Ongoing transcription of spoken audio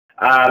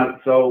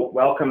So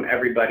welcome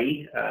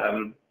everybody.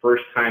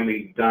 First time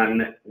we've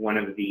done one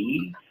of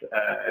these,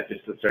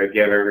 just to sort of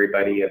give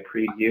everybody a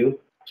preview.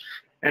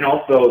 And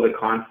also the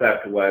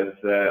concept was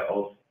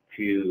also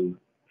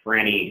for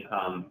any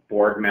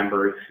board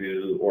members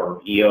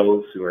or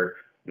EOs who are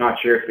not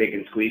sure if they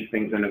can squeeze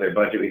things into their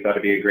budget, we thought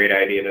it'd be a great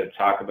idea to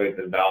talk about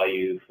the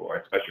value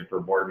especially for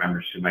board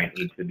members who might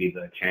need to be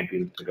the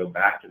champions to go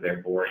back to their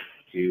boards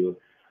to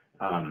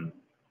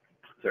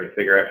sort of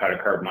figure out how to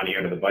carve money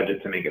out of the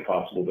budget to make it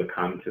possible to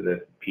come to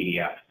the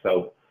PDF.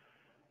 So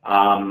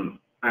I'm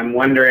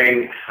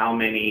wondering how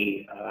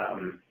many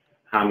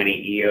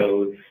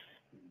EOs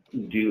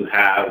do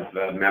have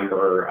a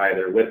member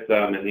either with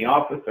them in the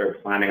office or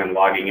planning on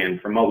logging in.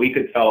 From what we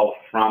could tell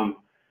from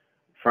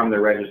the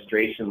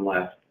registration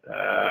list,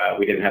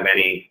 we didn't have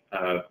any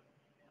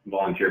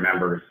volunteer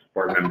members,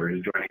 board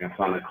members joining us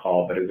on the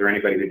call, but is there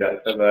anybody who does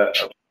have a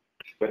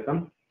with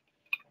them?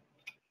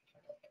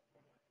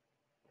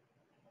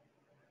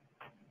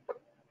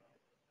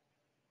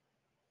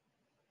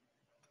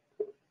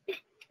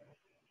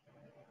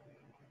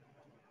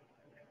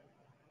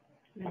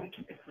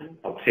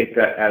 I'll take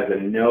that as a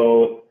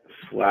no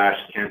 /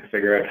 can't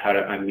figure out how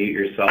to unmute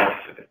yourself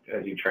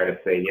as you try to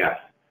say yes.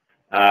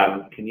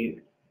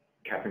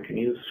 Catherine, can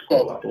you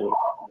scroll up a little?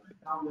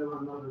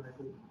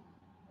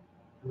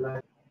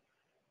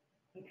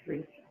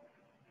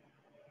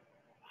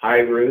 Hi,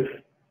 Ruth,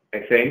 I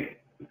think.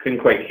 Couldn't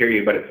quite hear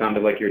you, but it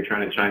sounded like you were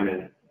trying to chime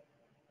in.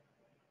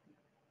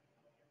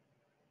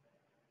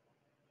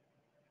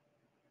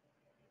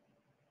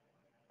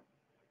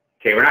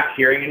 Okay, we're not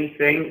hearing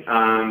anything,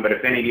 but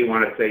if any of you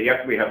want to say,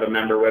 yep, we have a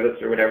member with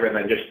us or whatever,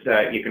 then just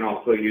you can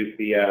also use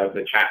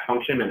the chat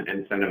function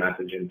and send a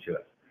message into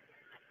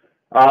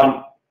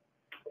us.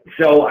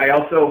 So I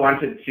also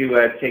wanted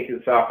to take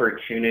this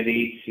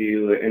opportunity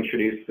to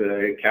introduce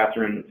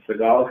Catherine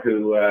Segal,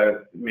 who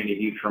many of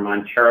you from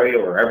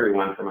Ontario or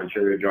everyone from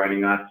Ontario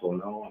joining us will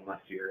know,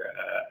 unless you're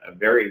a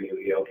very new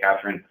EO.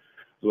 Catherine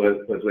was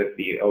with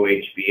the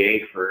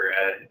OHBA for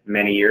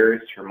many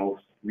years. Her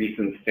most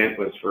recent stint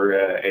was for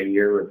a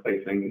year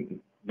replacing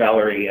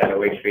Valerie at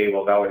OHBA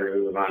while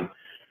Valerie was on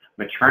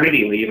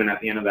maternity leave, and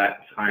at the end of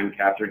that time,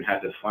 Catherine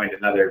had to find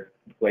another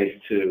place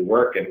to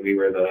work, and we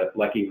were the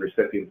lucky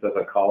recipients of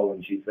a call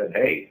when she said,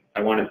 hey,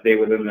 I want to stay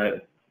within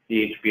the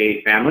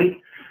CHBA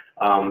family.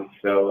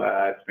 So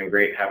it's been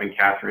great having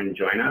Catherine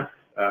join us.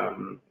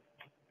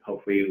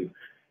 Hopefully,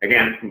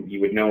 again,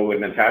 you would know with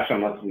Natasha,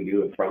 unless we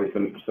do, probably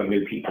some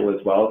new people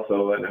as well.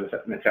 So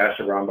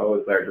Natasha Rombo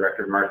is our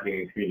Director of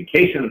Marketing and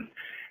Communications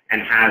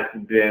and has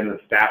been the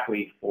staff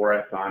lead for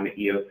us on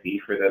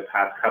EOC for the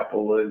past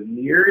couple of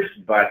years.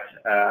 But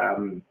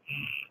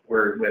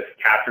we're with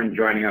Catherine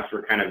joining us,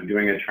 we're kind of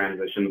doing a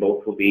transition.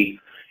 Both will be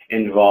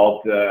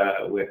involved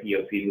with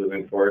EOC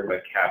moving forward,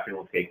 but Catherine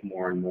will take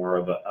more and more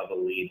of a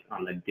lead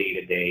on the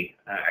day-to-day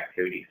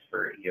activities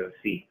for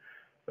EOC.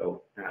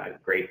 So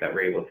great that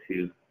we're able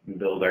to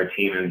build our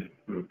team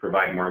and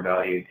provide more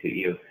value to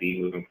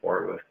EOC moving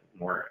forward with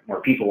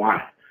more people on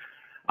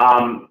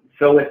it.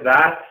 So with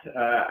that,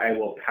 I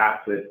will pass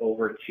it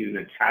over to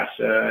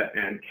Natasha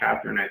and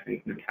Catherine. I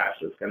think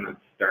Natasha is going to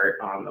start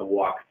on the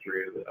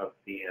walkthrough of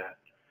the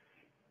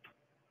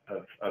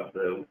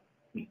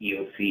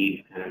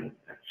EOC and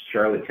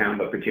Charlottetown,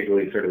 but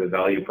particularly sort of the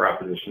value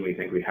proposition we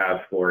think we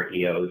have for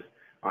EOs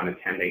on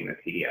attending the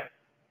PDF.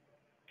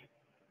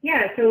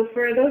 Yeah, so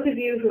for those of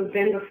you who have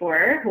been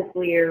before,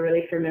 hopefully you're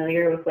really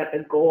familiar with what the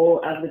goal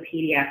of the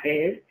PDF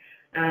is.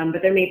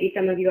 But there may be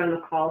some of you on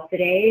the call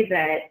today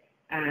that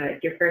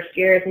it's your first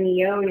year as an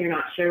EO and you're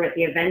not sure what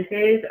the event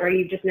is, or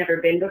you've just never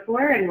been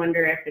before and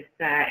wonder if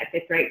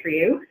it's right for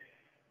you.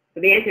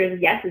 So the answer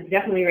is yes, it's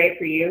definitely right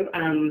for you.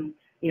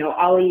 You know,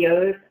 all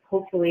EOs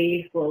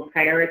hopefully will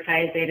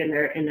prioritize it in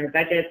their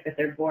budgets with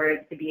their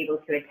boards to be able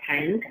to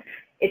attend.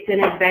 It's an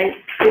event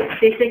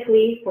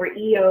specifically for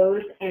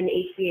EOs and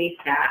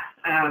HBA staff.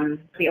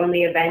 The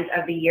only event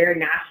of the year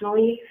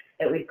nationally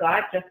that we've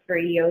got just for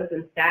EOs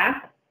and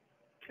staff.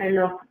 And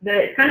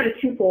it's kind of a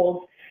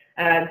twofold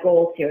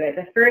goal to it.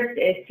 The first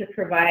is to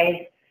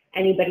provide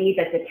anybody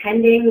that's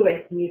attending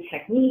with new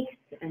techniques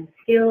and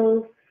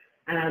skills,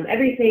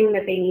 everything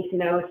that they need to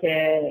know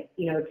to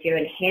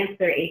enhance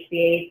their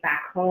HBAs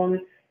back home,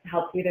 to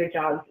help do their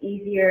jobs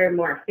easier,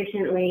 more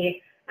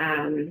efficiently,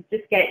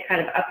 just get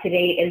kind of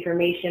up-to-date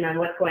information on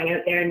what's going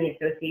out there in the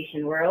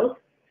association world.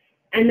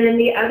 And then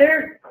the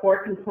other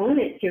core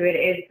component to it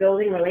is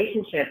building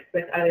relationships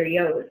with other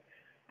EOs.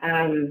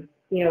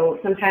 You know,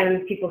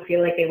 sometimes people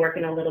feel like they work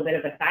in a little bit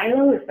of a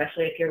silo,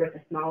 especially if you're with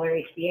a smaller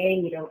HBA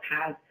and you don't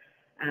have,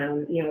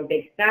 you know, a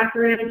big staff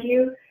around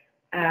you.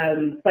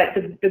 But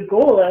the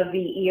goal of the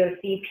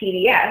EOC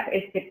PDF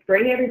is to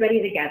bring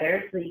everybody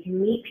together so that you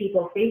can meet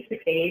people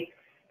face-to-face,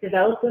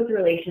 develop those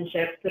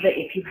relationships so that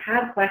if you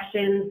have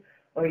questions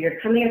or you're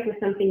coming up with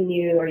something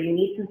new or you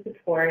need some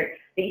support,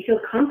 that you feel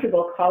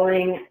comfortable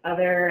calling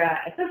other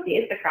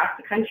associates across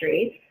the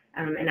country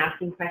and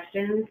asking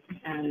questions,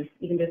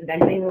 even just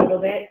venting a little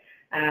bit,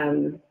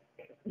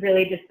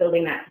 really just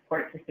building that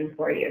support system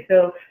for you.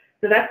 So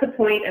So that's the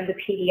point of the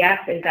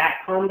PDF, is that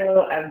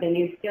combo of the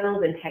new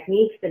skills and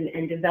techniques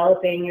and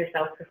developing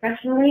yourself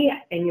professionally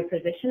in your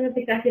position as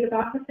executive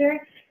officer,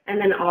 and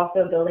then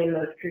also building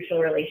those crucial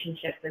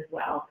relationships as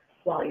well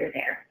while you're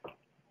there.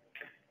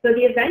 So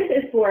the event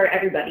is for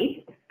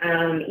everybody.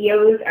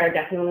 EOs are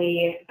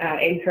definitely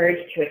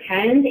encouraged to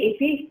attend.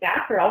 HVA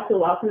staff are also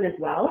welcome as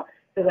well.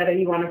 So whether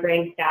you want to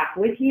bring staff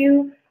with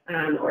you,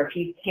 or if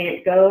you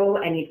can't go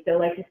and you'd still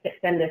like to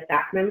send a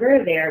staff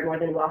member, they're more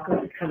than welcome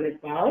to come as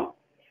well.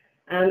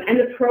 And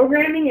the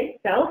programming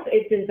itself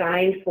is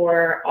designed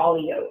for all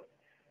EOs.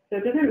 So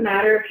it doesn't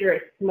matter if you're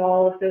a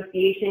small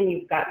association,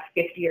 you've got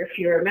 50 or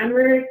fewer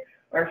members,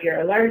 or if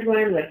you're a large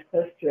one with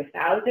close to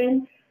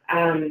 1,000.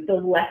 The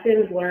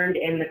lessons learned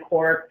in the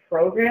core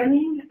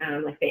programming,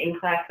 like the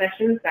in-class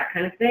sessions, that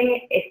kind of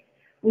thing,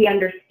 we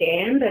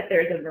understand that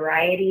there's a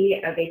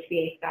variety of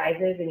HVA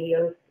sizes and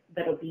EOs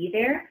that'll be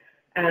there,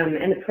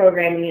 and the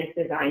programming is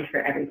designed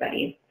for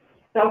everybody.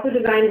 It's also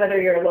designed whether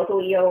you're a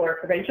local EO or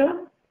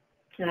provincial.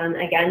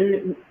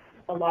 Again,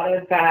 a lot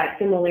of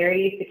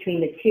similarities between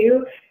the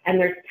two, and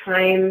there's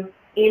time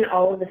in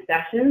all of the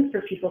sessions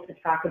for people to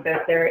talk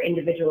about their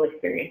individual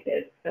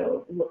experiences.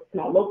 So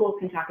small locals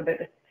can talk about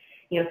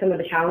some of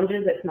the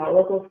challenges that small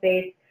locals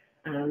face.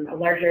 A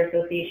larger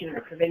association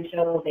or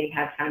provincial, they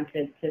have time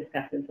to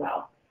discuss as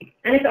well.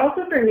 And it's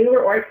also for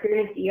newer or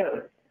experienced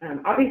EOs.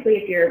 Obviously,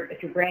 if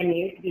you're brand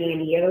new to being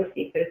an EO to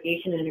the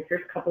association in your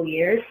first couple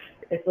years,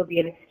 this will be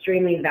an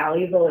extremely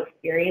valuable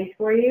experience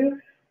for you.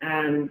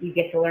 You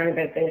get to learn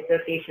about the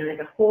association as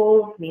a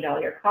whole, meet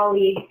all your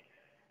colleagues.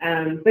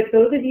 But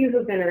those of you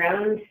who've been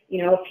around,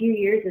 a few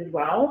years as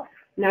well,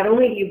 not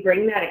only do you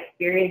bring that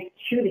experience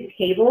to the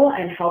table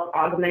and help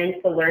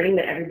augment the learning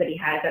that everybody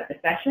has at the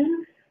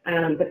session,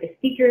 but the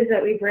speakers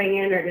that we bring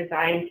in are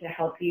designed to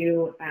help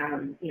you,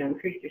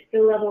 increase your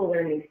skill level,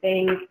 learn new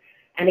things.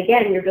 And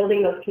again, you're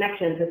building those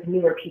connections with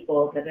newer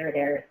people that are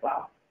there as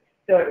well.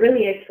 So it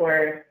really is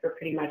for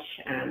pretty much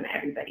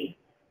everybody.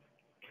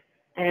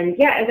 And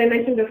yeah, as I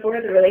mentioned before,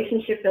 the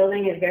relationship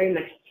building is very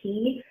much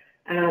key.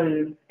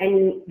 And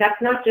that's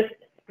not just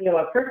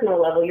a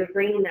personal level. You're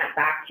bringing that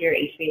back to your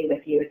HVA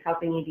with you. It's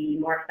helping you be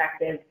more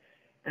effective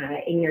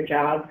in your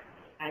job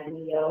as an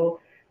EO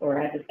or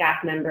as a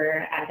staff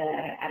member at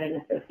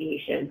an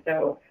association.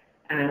 So,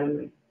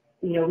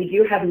 we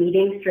do have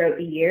meetings throughout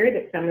the year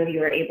that some of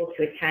you are able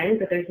to attend,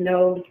 but there's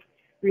no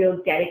real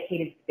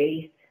dedicated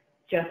space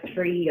just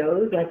for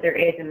EOs like there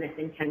is in this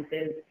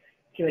intensive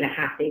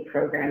 2.5-day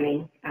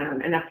programming.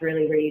 And that's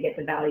really where you get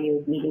the value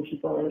of meeting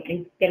people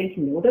and getting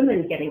to know them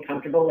and getting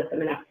comfortable with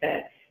them enough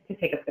to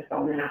pick up the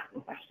phone and ask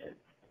them questions.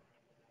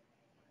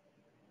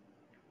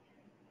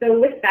 So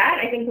with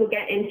that, I think we'll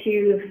get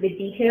into the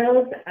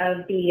details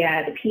of the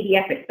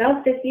PDF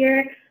itself this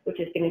year, which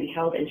is going to be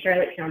held in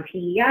Charlottetown,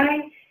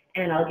 PEI.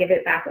 And I'll give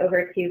it back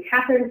over to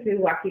Catherine to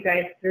walk you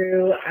guys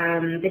through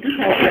the details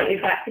that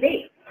we've got to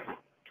date.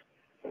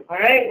 All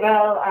right,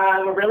 well,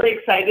 we're really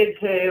excited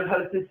to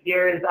host this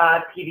year's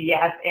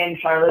PDF in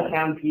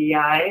Charlottetown,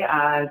 PEI.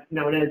 It's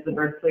known as the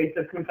birthplace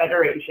of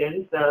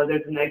Confederation, so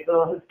there's a nice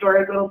little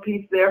historical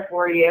piece there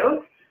for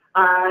you.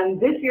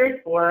 This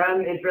year's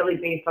forum is really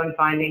based on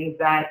findings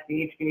that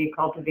the HVA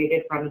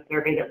cultivated from a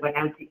survey that went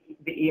out to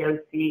the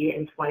EOC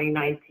in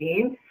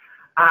 2019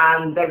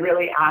 that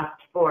really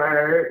asked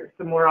for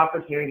some more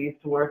opportunities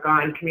to work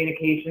on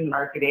communication,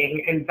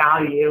 marketing, and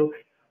value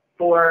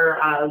for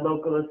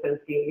local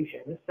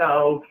associations.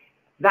 So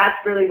that's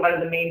really one of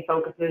the main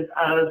focuses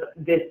of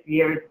this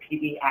year's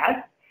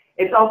PDF.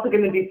 It's also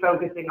going to be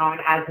focusing on,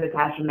 as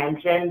Natasha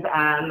mentioned,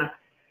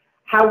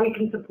 how we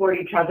can support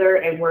each other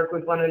and work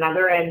with one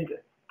another, and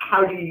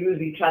how to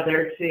use each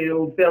other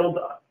to build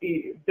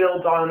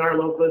on our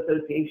local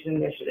association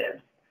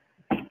initiatives.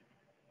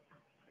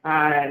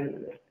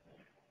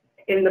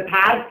 In the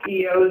past,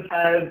 EOs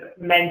have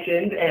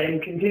mentioned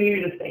and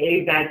continue to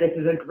say that this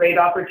is a great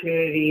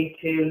opportunity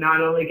to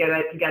not only get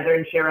together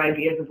and share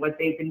ideas of what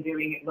they've been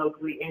doing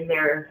locally in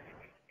their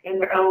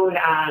own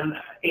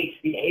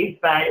HVAs,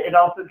 but it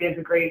also gives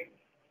a great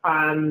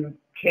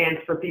chance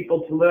for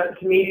people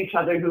to meet each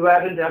other who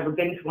haven't ever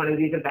been to one of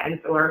these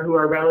events or who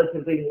are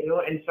relatively new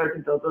and start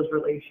to build those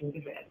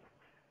relationships.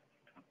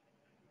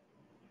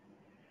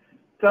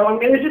 So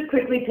I'm going to just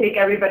quickly take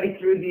everybody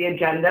through the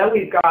agenda.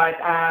 We've got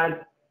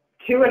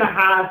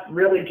 2.5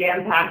 really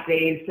jam-packed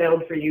days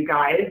filled for you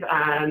guys.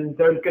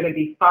 They're going to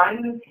be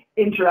fun,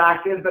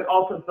 interactive, but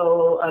also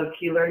full of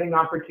key learning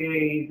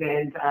opportunities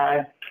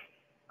and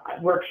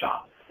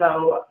workshops.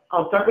 So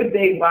I'll start with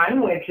day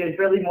 1, which is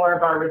really more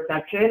of our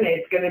reception.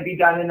 It's going to be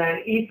done in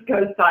an East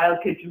Coast style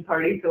kitchen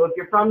party. So if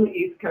you're from the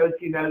East Coast,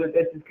 you know that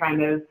this is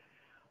kind of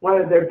one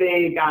of their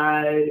big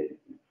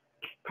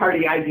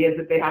party ideas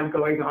that they have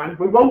going on.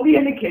 We won't be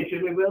in the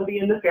kitchen. We will be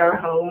in the fair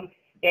home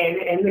and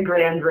in the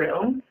grand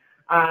room.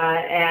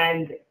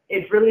 And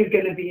it's really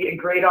going to be a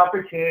great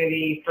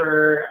opportunity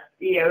for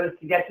EOs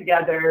to get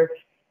together,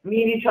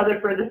 meet each other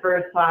for the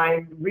first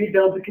time,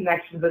 rebuild the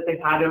connections that they've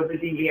had over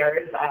the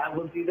years.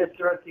 We'll do this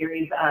through a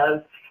series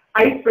of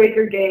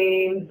icebreaker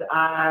games.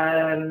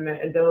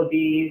 There will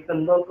be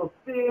some local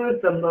food,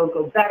 some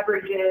local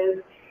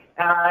beverages,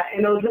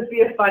 and it'll just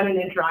be a fun and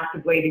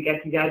interactive way to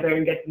get together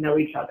and get to know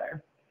each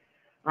other.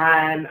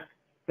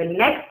 The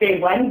next day,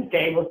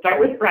 Wednesday, we'll start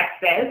with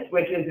breakfast,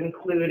 which is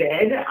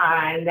included,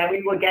 and then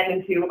we will get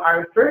into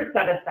our first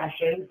set of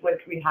sessions, which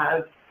we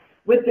have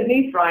with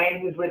Denise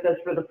Ryan, who's with us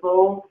for the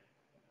full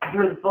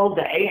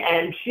day,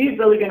 and she's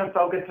really going to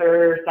focus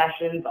her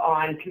sessions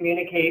on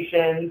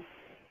communications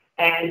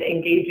and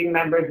engaging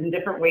members in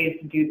different ways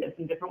to do this,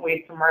 in different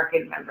ways to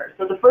market members.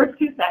 So the first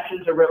two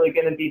sessions are really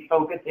going to be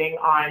focusing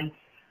on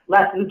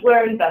lessons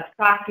learned, best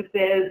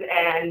practices,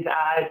 and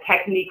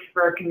techniques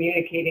for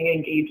communicating and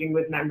engaging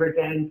with members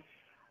in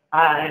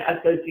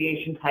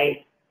association-type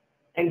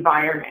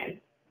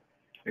environments.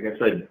 I guess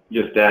I'd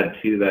just add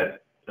to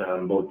that,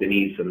 both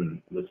Denise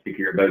and the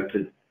speaker you're about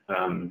to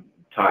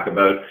talk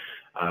about,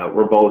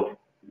 we're both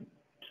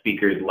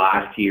speakers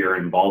last year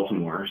in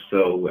Baltimore,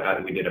 so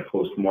we did a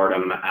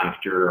post-mortem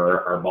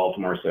after our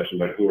Baltimore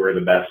session about who were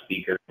the best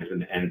speakers,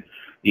 and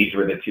these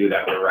were the two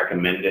that were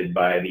recommended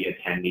by the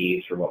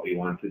attendees for what we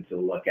wanted to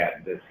look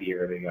at this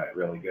year. They got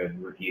really good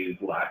reviews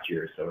last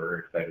year, so we're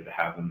excited to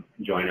have them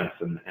join us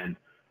and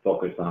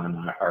focus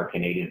on our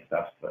Canadian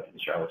stuff in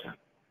Charlottetown.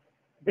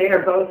 They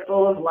are both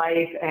full of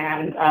life,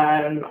 and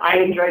I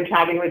enjoyed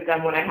chatting with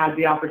them when I had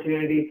the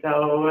opportunity,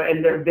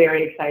 and they're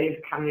very excited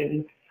to come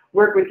and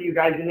work with you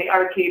guys, and they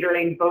are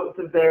catering, both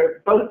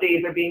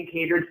days are being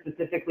catered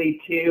specifically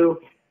to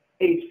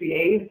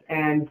HBAs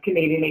and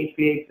Canadian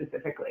HBAs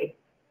specifically.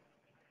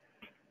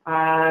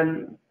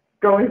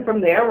 Going from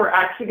there, we're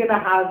actually going to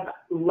have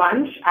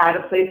lunch at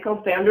a place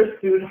called Founders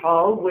Food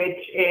Hall, which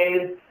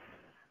is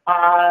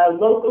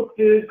local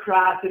food,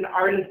 crafts, and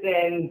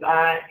artisans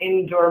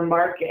indoor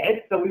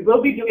market. So we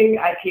will be doing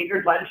a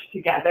catered lunch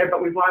together,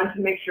 but we wanted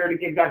to make sure to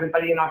give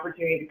everybody an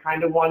opportunity to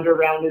kind of wander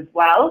around as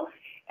well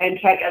and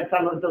check out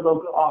some of the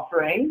local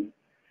offerings.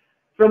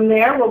 From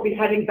there, we'll be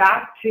heading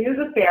back to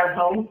the Fair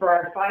Home for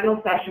our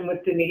final session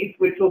with Denise,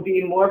 which will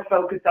be more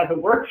focused as a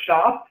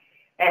workshop,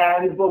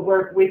 and we'll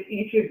work with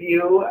each of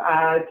you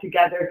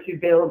together to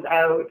build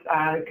out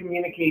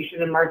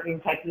communication and marketing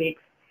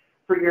techniques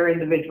for your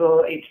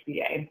individual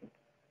HBA.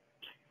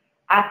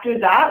 After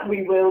that,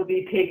 we will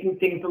be taking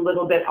things a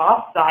little bit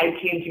offside,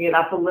 changing it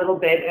up a little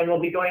bit, and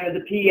we'll be going to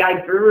the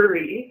PEI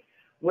Brewery,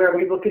 where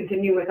we will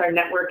continue with our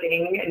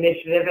networking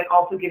initiative and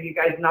also give you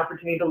guys an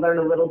opportunity to learn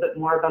a little bit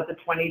more about the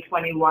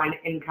 2021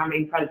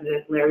 incoming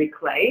president, Larry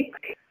Clay.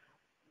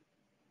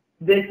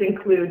 This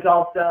includes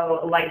also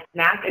a light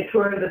snack, a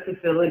tour of the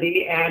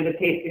facility, and a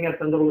tasting of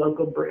some of the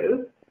local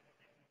brews.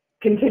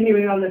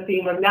 Continuing on the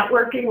theme of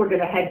networking, we're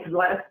going to head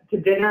to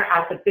dinner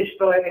at the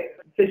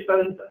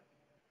Fishbones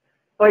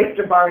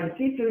Oyster Bar and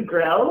Seafood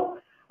Grill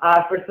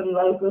for some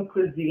local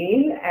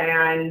cuisine,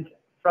 and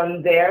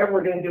from there,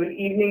 we're going to do an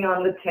evening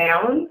on the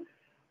town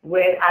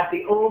at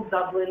the Old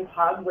Dublin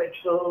Pub, which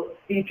will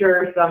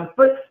feature some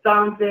foot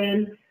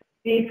stomping,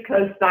 East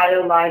Coast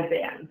style live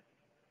bands.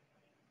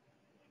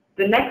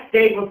 The next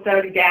day, we'll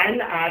start again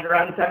at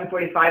around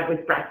 7:45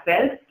 with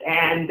breakfast,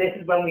 and this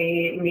is when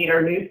we meet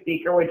our new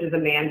speaker, which is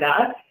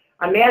Amanda.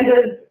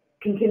 Amanda's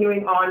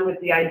continuing on with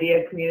the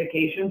idea of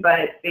communication,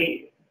 but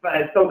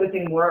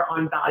focusing more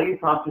on value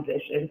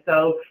proposition.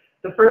 So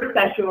the first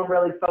session will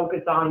really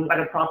focus on what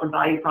a proper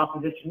value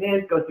proposition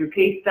is, go through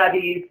case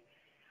studies,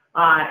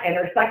 and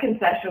our second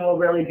session will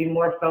really be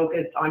more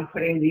focused on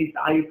putting these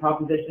value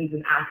propositions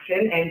in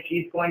action, and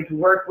she's going to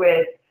work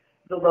with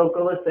the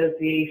local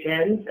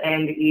associations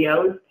and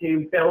EOs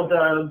to build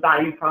a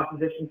value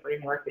proposition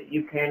framework that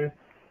you can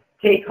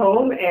take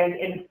home and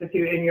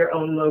institute in your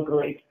own local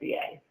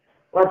HBA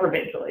or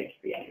provincial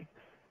HBA.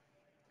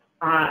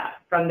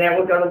 From there,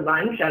 we'll go to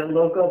lunch at a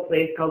local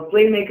place called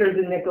Flamemakers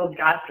and Nichols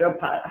Gastro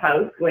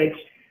House, which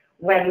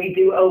when we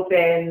do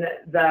open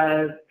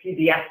the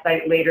PDF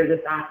site later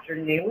this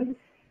afternoon,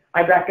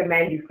 I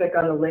recommend you click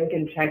on the link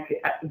and check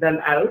them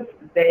out.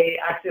 They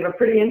actually have a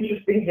pretty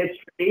interesting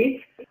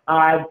history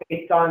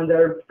based on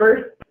their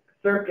first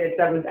circuit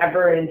that was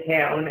ever in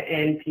town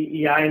in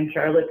PEI in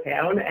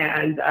Charlottetown,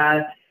 and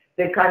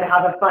they kind of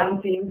have a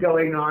fun theme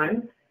going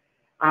on.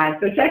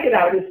 So check it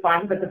out, it's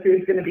fun, but the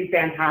food's going to be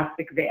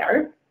fantastic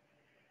there.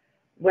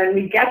 When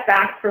we get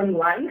back from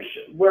lunch,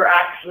 we're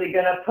actually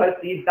going to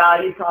put these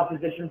value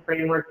proposition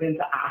frameworks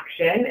into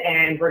action,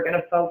 and we're going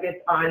to focus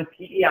on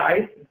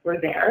PEI since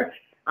we're there,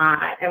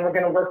 and we're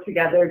going to work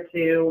together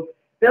to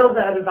build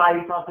out a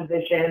value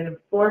proposition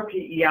for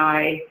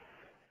PEI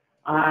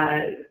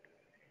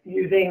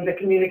using the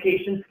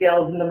communication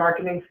skills and the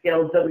marketing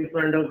skills that we've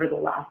learned over the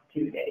last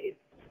 2 days.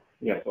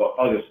 Yeah, so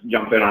I'll just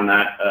jump in on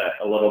that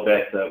a little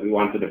bit. We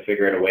wanted to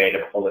figure out a way to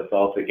pull this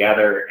all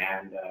together,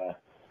 and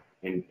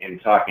in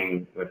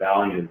talking with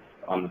Alan, who's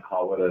on the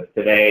call with us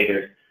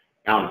today,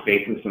 Alan's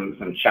facing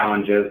some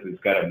challenges.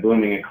 We've got a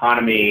booming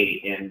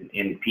economy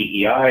in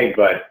PEI,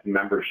 but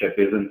membership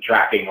isn't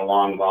tracking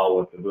along well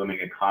with the booming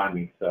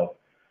economy. So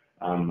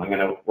I'm going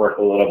to work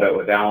a little bit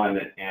with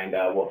Alan, and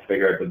we'll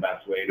figure out the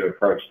best way to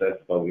approach this.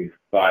 But we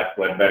thought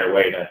what better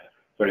way to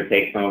sort of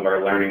take some of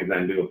our learnings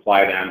and to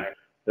apply them.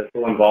 This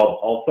will involve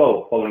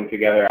also pulling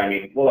together, I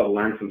mean, we'll have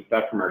learned some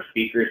stuff from our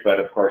speakers, but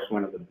of course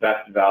one of the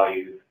best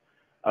values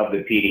of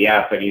the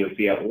PDF and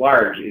EOC at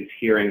large is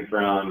hearing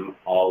from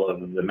all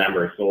of the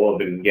members. So we'll have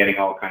been getting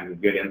all kinds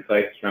of good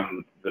insights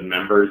from the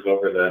members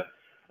over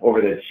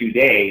the 2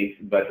 days,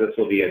 but this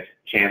will be a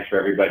chance for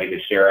everybody to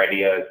share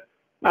ideas,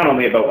 not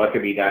only about what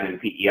could be done in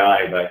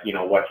PEI, but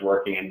what's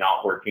working and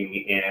not working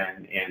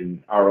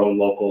in our own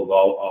locals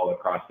all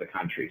across the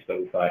country. So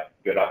we thought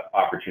good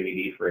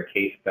opportunity for a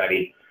case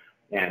study,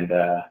 and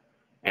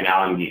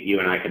Alan, you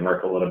and I can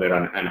work a little bit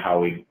on how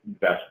we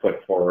best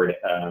put forward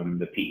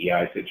the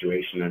PEI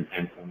situation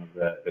and some of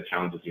the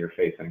challenges you're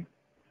facing.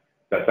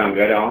 Does that sound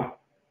good, Alan?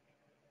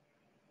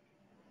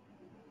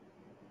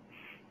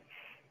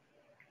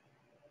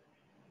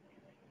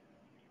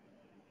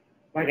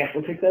 I guess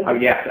we'll take those. Oh,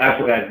 yes,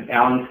 absolutely.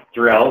 Alan's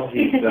thrilled.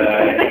 He's trying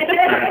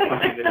to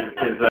find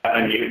his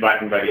unmute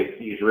button, but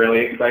he's really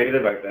excited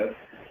about this.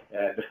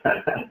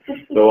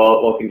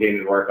 So we'll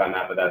continue to work on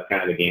that, but that's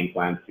kind of the game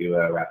plan to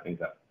wrap things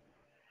up.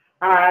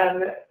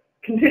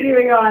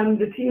 Continuing on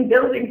the team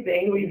building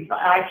thing, we've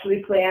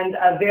actually planned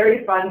a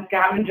very fun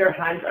scavenger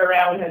hunt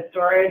around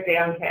historic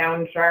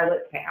downtown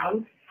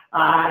Charlottetown.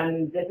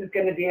 This is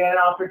going to be an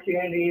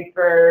opportunity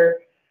for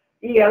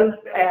EOS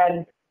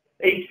and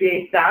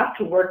HBA staff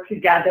to work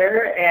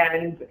together,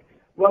 and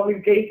what we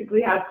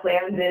basically have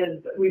planned is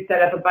we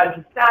set up a bunch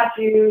of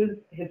statues,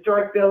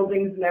 historic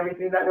buildings, and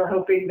everything that we're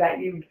hoping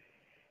that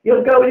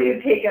you'll go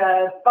to take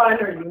a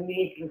fun or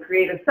unique and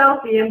creative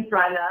selfie in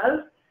front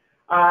of,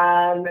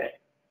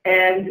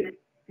 and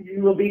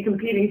you will be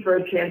competing for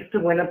a chance to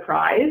win a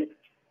prize.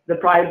 The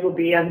prize will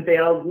be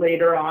unveiled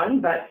later on,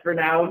 but for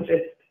now,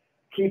 just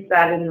keep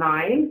that in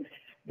mind.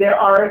 There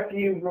are a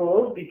few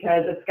rules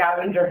because a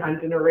scavenger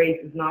hunt in a race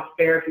is not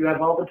fair if you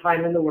have all the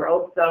time in the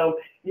world. So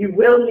you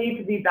will need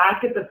to be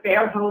back at the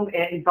Fair Home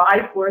Inn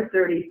by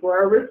 4:30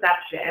 for a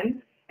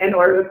reception in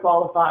order to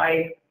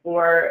qualify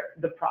for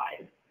the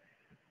prize.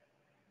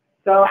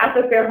 So at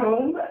the Fair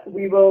Home,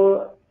 we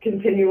will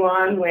continue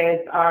on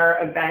with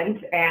our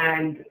event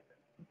and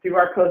do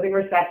our closing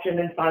reception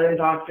and silent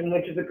auction,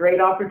 which is a great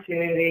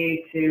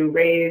opportunity to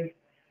raise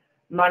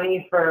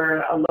money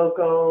for a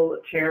local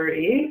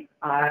charity,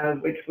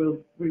 which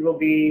we will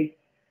be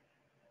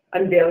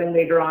unveiling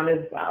later on as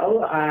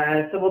well.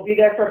 So we'll be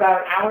there for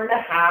about an hour and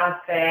a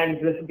half, and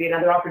this will be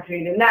another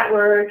opportunity to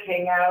network,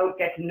 hang out,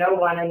 get to know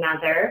one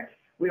another.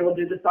 We will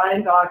do the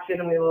silent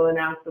auction, and we will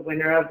announce the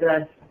winner of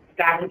the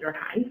scavenger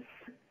hunt.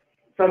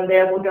 From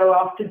there, we'll go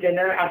off to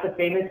dinner at the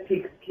famous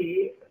Peaks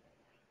Key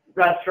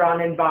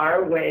restaurant and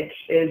bar, which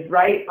is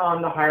right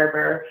on the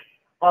harbor,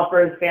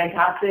 offers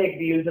fantastic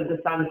views of the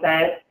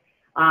sunset,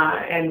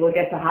 and we'll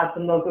get to have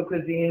some local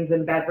cuisines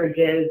and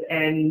beverages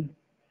and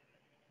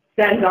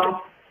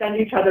send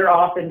each other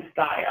off in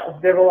style.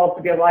 There will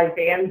also be a live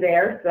band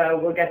there, so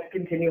we'll get to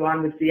continue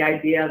on with the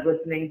idea of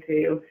listening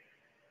to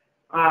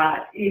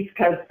East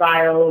Coast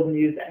style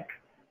music.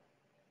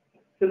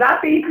 So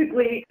that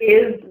basically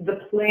is the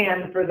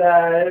plan for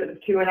the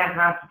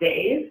 2.5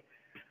 days.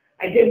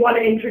 I did want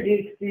to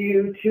introduce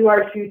you to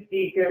our two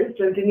speakers.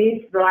 So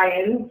Denise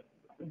Ryan,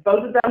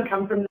 both of them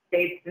come from the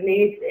States.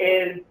 Denise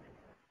is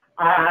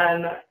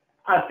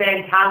a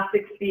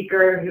fantastic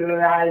speaker who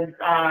has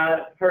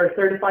her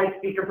Certified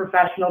Speaker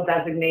Professional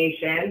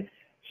designation.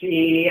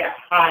 She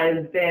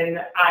has been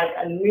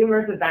at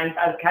numerous events.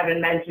 As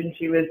Kevin mentioned,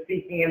 she was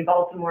speaking in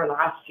Baltimore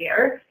last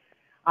year.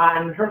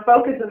 Her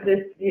focus of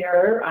this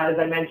year, as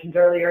I mentioned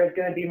earlier, is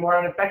going to be more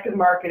on effective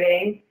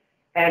marketing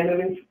and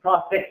moving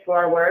prospects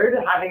forward,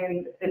 having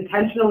an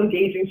intentional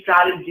engaging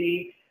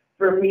strategy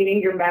for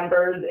meeting your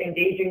members,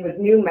 engaging with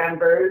new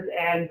members,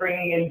 and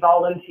bringing in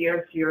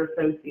volunteers to your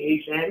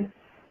association.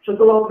 She'll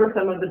go over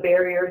some of the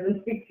barriers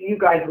and speak to you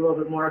guys a little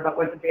bit more about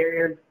what the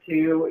barriers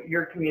to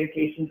your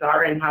communications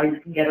are and how you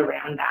can get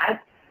around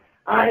that.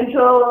 And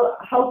she'll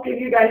help give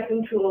you guys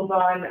some tools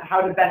on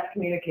how to best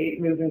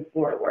communicate moving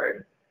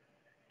forward.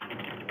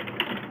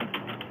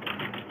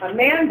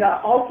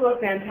 Amanda, also a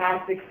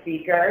fantastic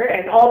speaker,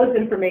 and all this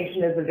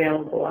information is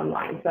available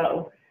online.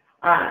 So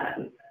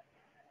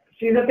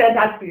she's a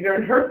fantastic speaker,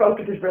 and her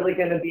focus is really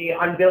going to be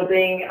on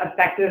building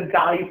effective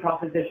value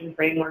proposition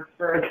frameworks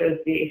for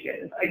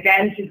associations.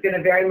 Again, she's going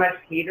to very much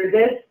cater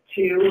this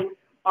to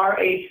our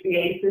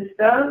HBA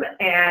system,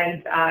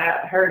 and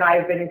her and I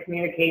have been in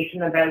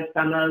communication about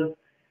some of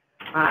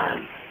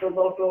the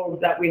locals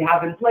that we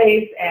have in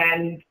place,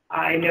 and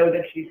I know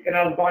that she's going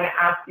to want to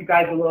ask you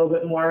guys a little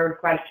bit more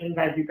questions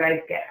as we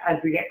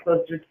get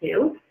closer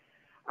to.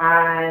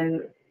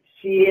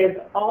 She is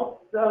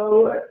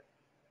also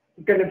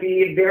going to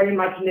be very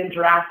much an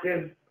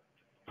interactive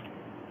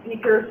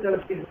speaker,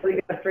 so she's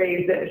really going to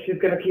phrase it.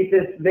 She's going to keep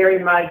this very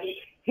much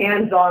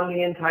hands-on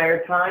the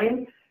entire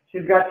time.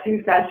 She's got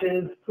 2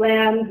 sessions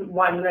planned.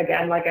 One,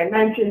 again, like I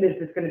mentioned, is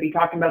just going to be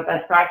talking about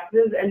best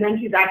practices, and then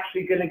she's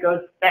actually going to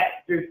go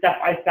step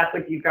by step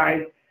with you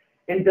guys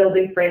in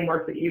building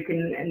frameworks that you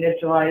can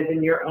initialize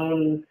in your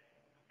own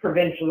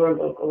provincial or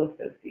local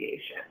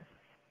association.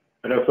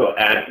 I'd also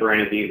add for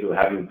any of these who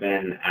haven't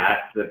been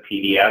at the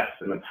PDS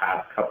in the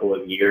past couple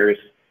of years,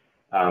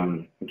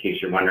 in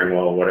case you're wondering,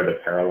 well, what are the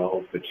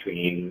parallels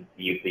between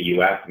the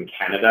US and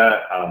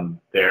Canada?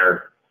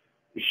 They're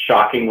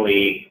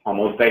shockingly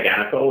almost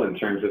identical in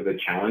terms of the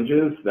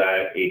challenges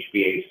that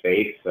HBAs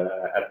face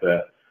at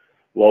the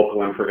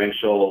local and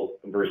provincial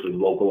versus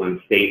local and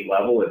state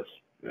level. It's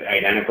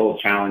identical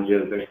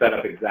challenges. They're set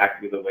up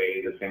exactly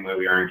the same way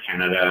we are in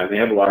Canada. They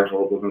have large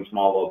locals and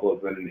small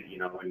locals, and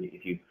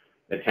if you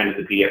attended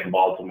the PDS in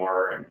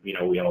Baltimore,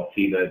 we all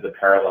see the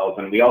parallels.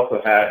 And we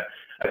also had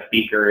a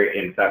speaker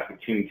in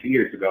Saskatoon 2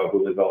 years ago who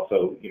was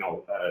also,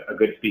 a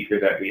good speaker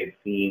that we had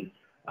seen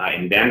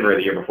in Denver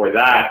the year before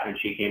that, and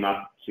she came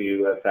up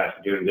to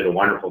Saskatoon and did a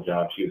wonderful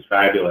job. She was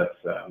fabulous.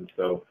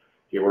 So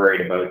if you're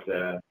worried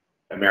about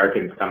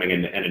Americans coming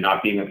in and it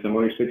not being a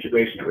similar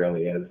situation, it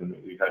really is, and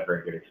we've had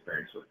very good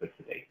experience with it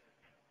to date.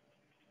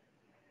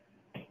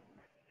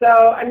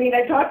 So,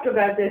 I talked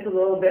about this a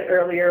little bit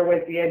earlier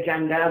with the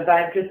agenda,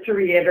 but just to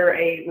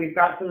reiterate, we've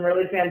got some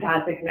really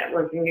fantastic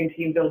networking and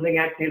team building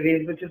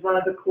activities, which is one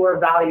of the core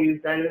values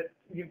that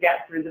you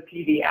get through the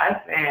PDS.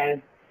 And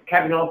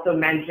Kevin also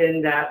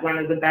mentioned that one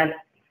of the best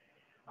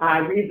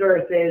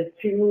resources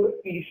to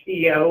each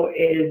EO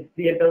is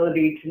the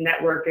ability to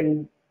network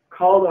and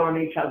call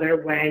on each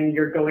other when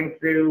you're going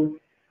through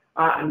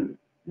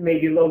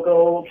maybe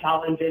local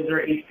challenges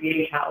or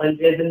HBA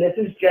challenges. And this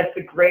is just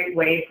a great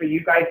way for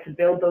you guys to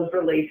build those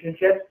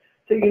relationships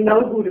so you know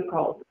who to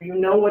call, so you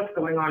know what's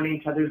going on in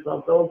each other's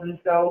locals, and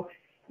so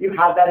you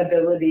have that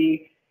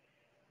ability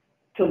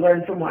to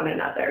learn from one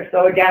another.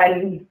 So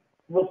again,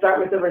 we'll start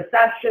with the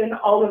reception.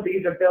 All of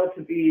these are built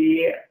to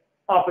be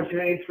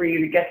opportunities for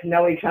you to get to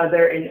know each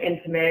other in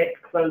intimate,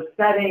 close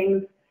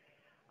settings.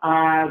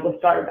 We'll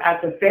start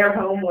at the fair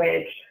home,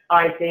 which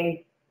I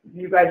think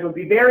you guys will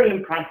be very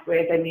impressed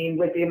with.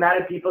 With the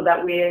amount of people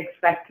that we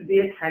expect to be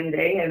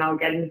attending, and I'll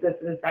get into this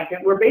in a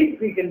second, we're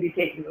basically going to be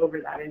taking over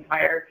that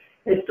entire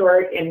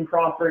historic inn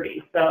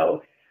property.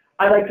 So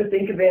I like to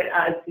think of it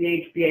as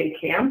the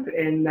HBA camp,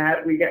 in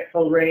that we get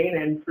full reign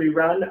and free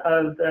run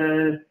of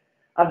the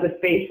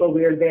space while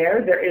we're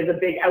there. There is a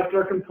big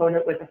outdoor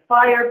component with a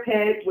fire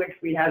pit, which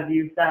we have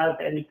use of,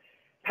 and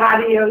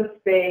patio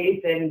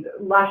space and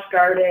lush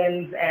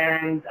gardens,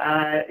 and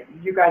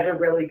you guys are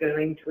really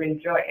going to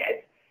enjoy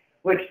it.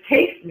 Which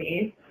takes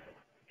me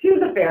to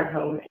the Fair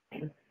Home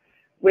Inn,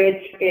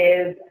 which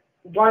is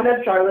one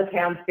of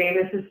Charlottetown's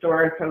famous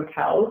historic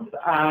hotels.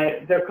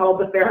 They're called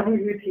the Fair Home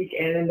Boutique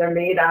Inn, and they're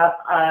made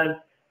up of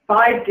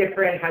 5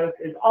 different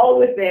houses, all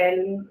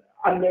within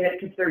a minute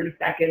to 30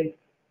 seconds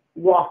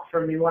walk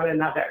from one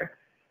another.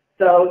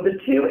 So the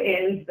 2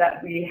 inns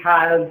that we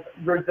have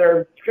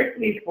reserved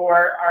strictly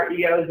for our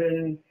EOs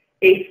and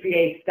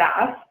HBA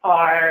staff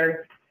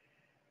are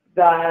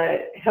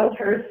the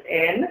Hillhurst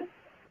Inn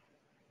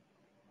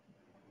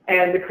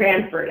and the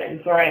Cranford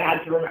Inn. Sorry, I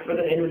had to remember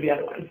the name of the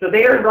other one. So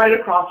they are right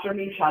across from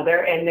each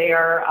other, and they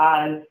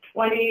are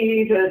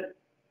 20 to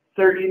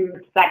 30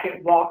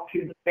 second walk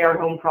to the Fair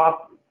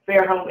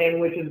Home Inn,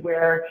 which is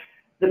where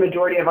the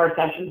majority of our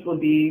sessions will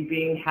be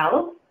being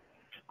held.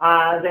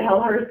 The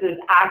Hillhurst is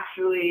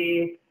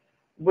actually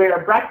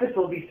where breakfast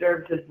will be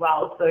served as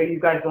well, so you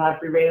guys will have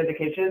free reign of the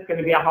kitchen. It's going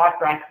to be a hot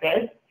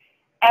breakfast.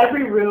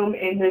 Every room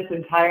in this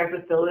entire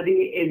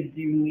facility is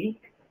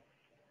unique.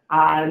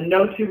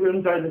 No 2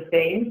 rooms are the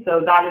same,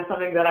 so that is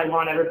something that I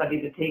want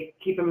everybody to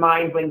keep in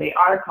mind when they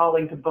are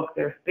calling to book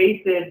their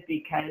spaces,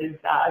 because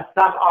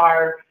some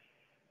are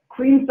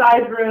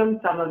queen-size rooms,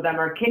 some of them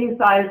are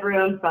king-size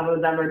rooms, some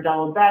of them are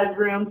double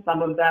bedrooms,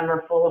 some of them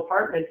are full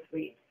apartment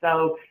suites.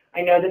 So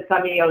I know that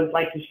some EOs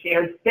like to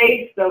share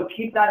space, so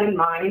keep that in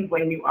mind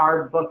when you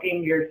are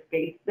booking your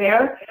space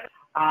there.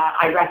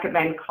 I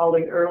recommend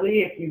calling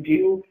early if you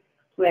do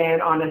plan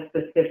on a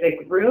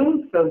specific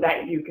room so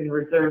that you can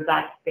reserve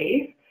that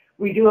space.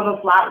 We do have a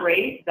flat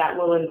rate that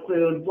will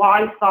include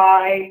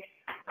Wi-Fi,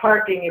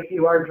 parking if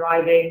you are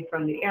driving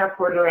from the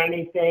airport or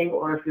anything,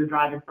 or if you're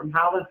driving from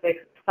Halifax,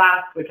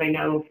 which I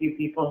know a few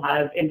people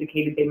have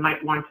indicated they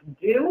might want to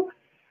do,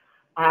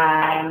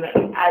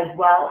 as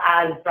well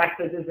as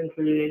breakfast is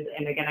included.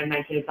 And again, I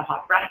mentioned it's a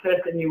hot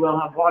breakfast, and you will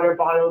have water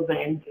bottles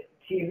and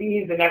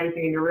TVs and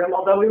everything in your room,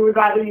 although we would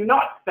rather you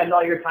not spend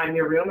all your time in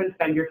your room and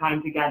spend your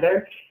time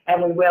together.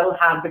 And we will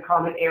have the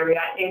common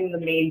area in the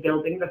main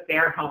building, the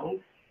Fair Home,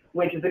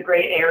 which is a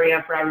great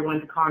area for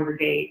everyone to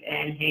congregate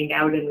and hang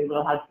out, and we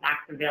will have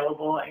snacks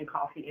available and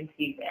coffee and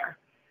tea there.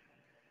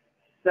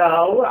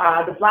 So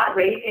the flat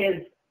rate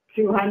is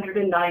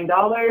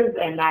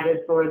 $209, and that is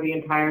for the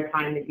entire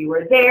time that you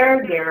are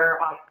there.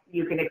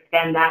 You can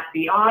extend that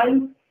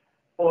beyond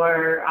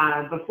or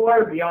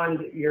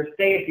beyond your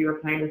stay if you were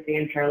planning to stay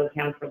in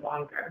Charlottetown for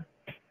longer.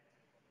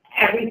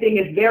 Everything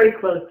is very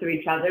close to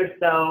each other,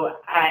 so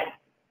at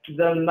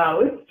the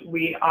most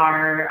we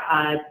are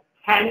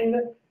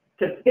 10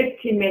 to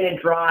 15-minute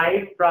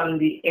drive from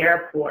the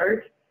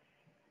airport.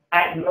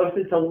 At most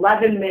it's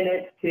 11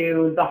 minutes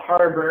to the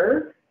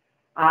harbor,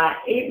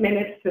 8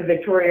 minutes to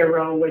Victoria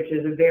Row, which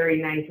is a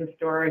very nice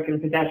historic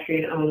and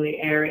pedestrian-only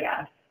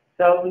area.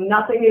 So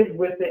nothing is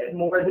with it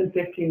more than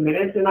 15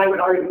 minutes, and I would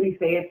arguably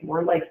say it's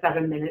more like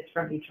 7 minutes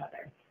from each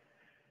other.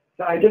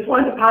 So I just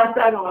wanted to pass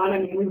that on. I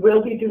mean, we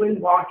will be doing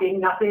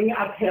walking, nothing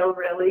uphill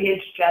really.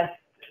 It's just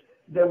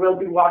there will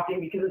be walking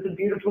because it's a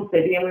beautiful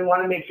city, and we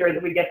want to make sure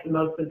that we get the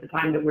most of the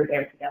time that we're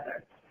there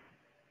together.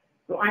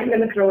 So I'm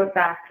going to throw it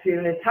back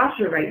to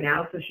Natasha right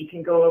now so she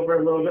can go over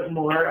a little bit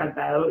more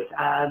about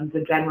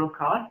the general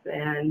costs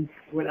and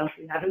what else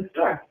we have in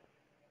store.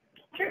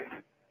 Sure.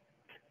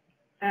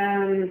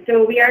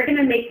 So we are going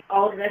to make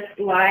all of this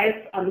live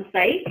on the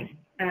site.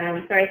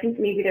 Sorry, I think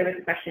maybe there was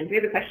a question. Do we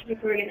have a question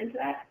before we get into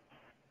that?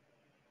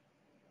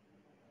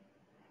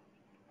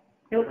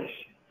 Nope.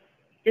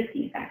 Just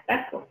feedback.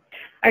 That's cool.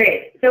 All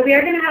right. So we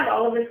are going to have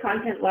all of this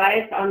content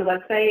live on the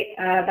website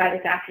by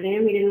this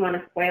afternoon. We didn't want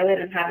to spoil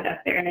it and have it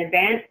up there in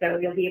advance, so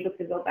you'll be able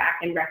to go back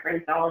and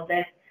reference all of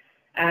this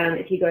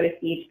if you go to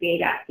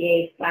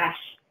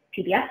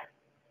chba.ca/pdf.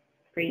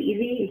 Pretty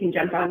easy. You can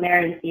jump on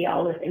there and see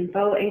all this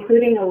info,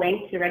 including a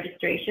link to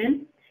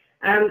registration.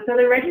 So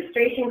the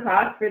registration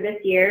cost for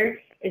this year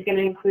is going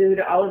to include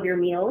all of your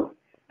meals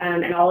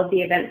and all of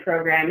the event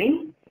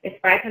programming. It's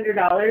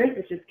 $500,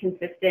 which is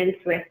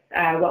consistent with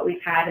what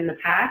we've had in the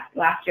past.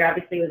 Last year,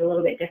 obviously, was a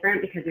little bit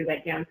different because we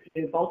went down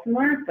to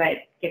Baltimore,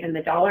 but given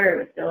the dollar, it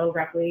was still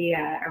roughly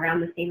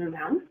around the same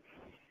amount.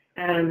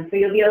 So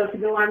you'll be able to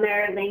go on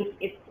there, link.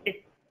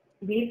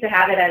 We used to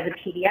have it as a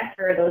PDF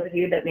for those of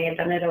you that may have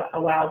done it a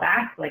while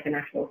back, like an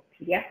actual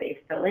PDF that you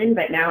fill in,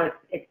 but now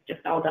it's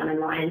just all done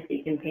online, so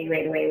you can pay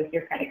right away with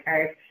your credit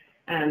card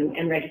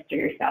and register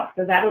yourself.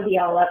 So that'll be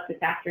all up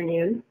this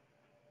afternoon.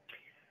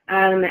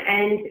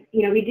 And,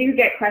 you know, we do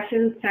get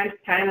questions time to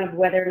time of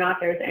whether or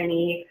not there's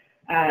any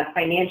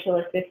financial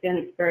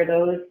assistance for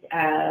those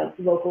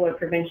local or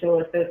provincial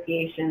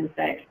associations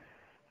that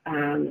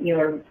you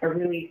know, are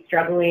really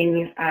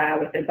struggling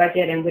with their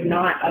budget and would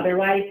not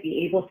otherwise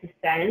be able to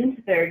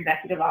send their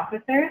executive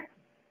officer.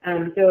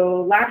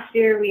 So last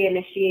year we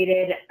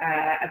initiated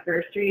a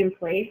bursary in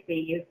place.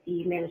 The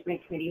EOC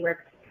Management Committee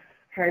worked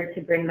hard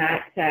to bring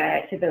that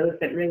to those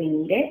that really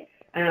need it.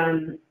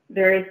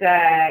 There's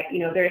you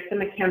know, there's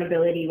some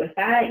accountability with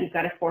that. You've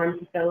got a form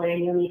to fill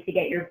in. You'll need to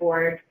get your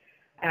board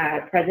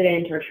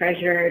president or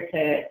treasurer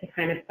to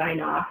kind of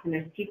sign off. And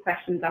there's a few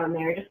questions on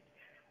there, just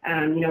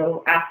you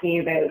know, asking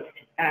about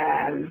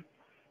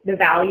the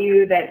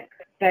value that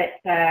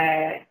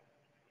the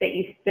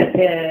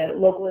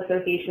local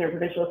association or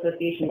provincial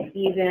association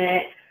sees in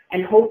it,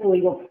 and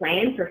hopefully will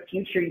plan for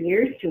future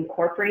years to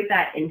incorporate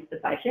that into the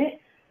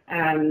budget.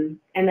 And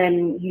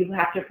then you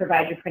have to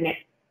provide your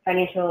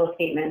financial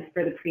statements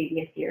for the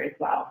previous year as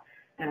well.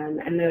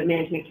 And the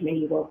management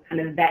committee will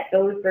kind of vet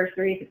those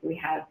bursaries if we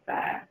have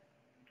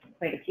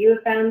quite a few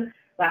of them.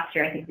 Last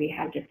year, I think we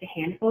had just a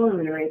handful, and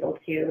we were able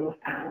to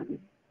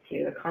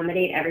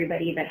accommodate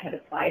everybody that had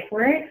applied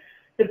for it.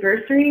 The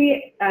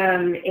bursary,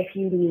 if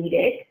you need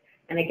it,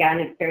 and again,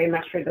 it's very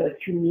much for those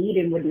who need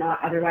and would not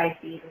otherwise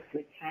be able to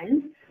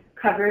attend,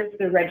 covers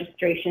the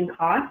registration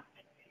cost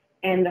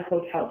and the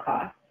hotel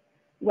cost.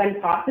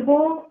 When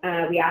possible,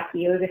 we ask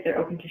EOs if they're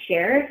open to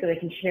share, so they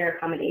can share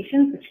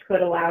accommodations, which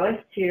could allow us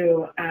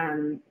to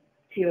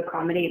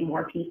accommodate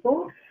more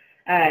people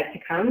to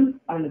come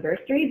on the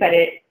bursary. But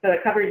so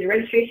it covers your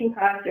registration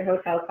cost, your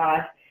hotel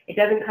cost. It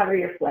doesn't cover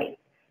your flight.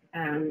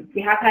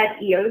 We have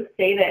had EOs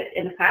say that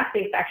in the past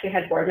they've actually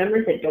had board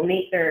members that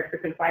donate their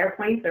frequent flyer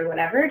points or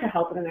whatever to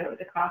help them out with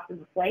the cost of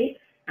the flight.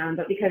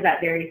 But because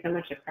that varies so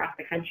much across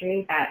the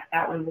country,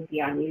 that one would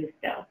be on you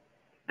still.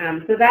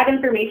 So that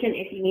information,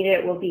 if you need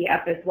it, will be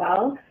up as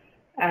well.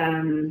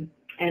 And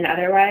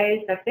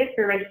otherwise, that's it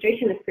for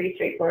registration. It's pretty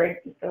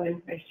straightforward. Just go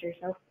and register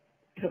yourself.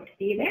 I hope to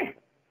see you there.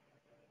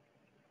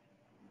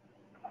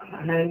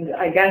 And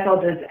I guess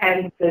I'll just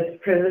end this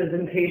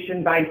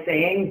presentation by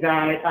saying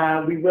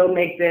that we will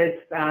make this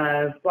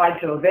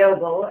slideshow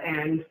available,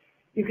 and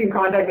you can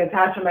contact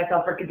Natasha,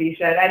 myself, or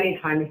Kadisha at any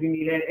time if you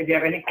need it. If you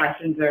have any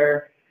questions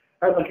or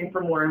are looking for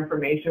more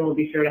information, we'll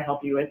be sure to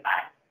help you with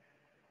that.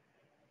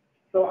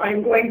 So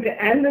I'm going to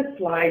end the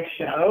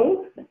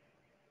slideshow.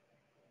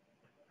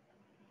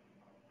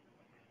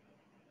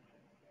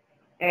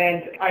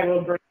 And I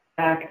will bring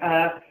back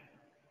up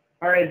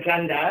our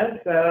agenda.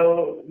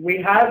 So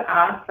we have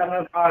asked some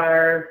of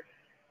our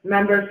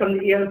members from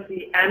the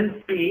EOC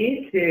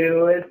MC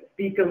to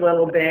speak a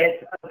little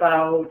bit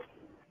about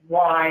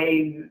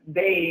why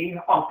they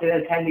often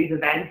attend these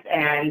events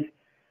and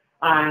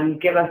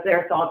give us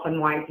their thoughts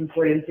on why it's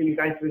important for you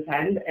guys to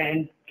attend.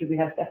 And do we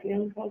have Stephanie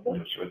on the call?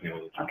 Sure,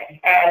 Neil.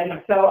 Okay,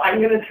 and so I'm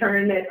going to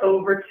turn it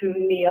over to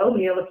Neil.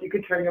 Neil, if you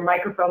could turn your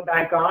microphone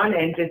back on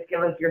and just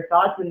give us your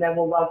thoughts, and then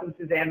we'll welcome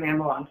Suzanne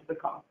Mammal onto the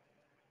call.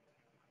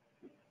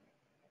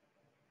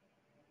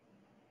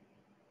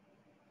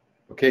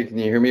 Okay, can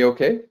you hear me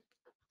okay?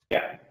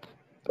 Yeah.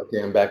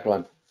 Okay, I'm back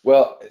on.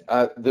 Well,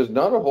 there's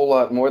not a whole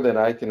lot more that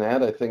I can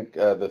add. I think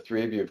the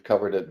three of you have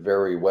covered it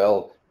very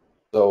well.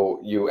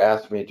 So you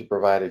asked me to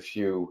provide a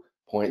few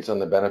points on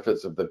the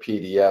benefits of the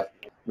PDF.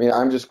 I mean,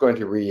 I'm just going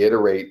to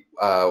reiterate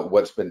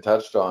what's been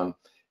touched on.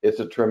 it's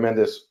a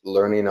tremendous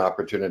learning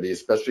opportunity,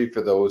 especially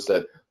for those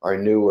that are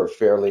new or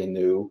fairly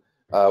new.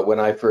 When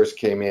I first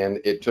came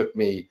in, it took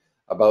me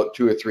about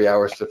 2 or 3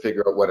 hours to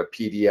figure out what a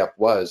PDF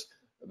was.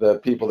 The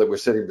people that were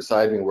sitting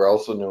beside me were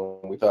also new,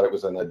 and we thought it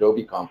was an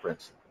Adobe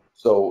conference.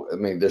 So, I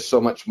mean, there's so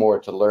much more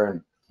to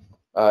learn.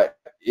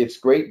 It's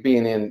great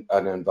being in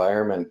an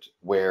environment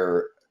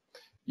where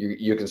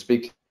you can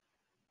speak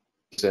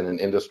in an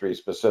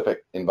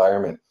industry-specific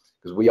environment,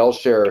 because we all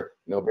share,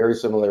 very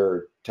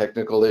similar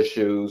technical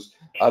issues,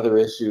 other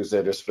issues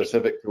that are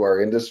specific to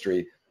our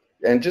industry,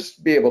 and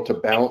just be able to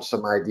bounce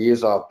some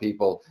ideas off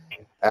people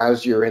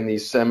as you're in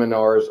these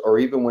seminars, or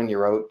even when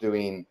you're out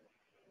doing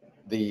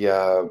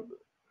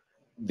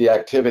the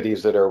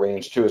activities that are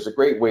arranged too, is a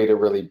great way to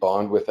really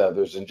bond with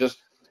others and just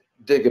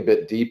dig a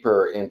bit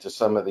deeper into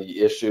some of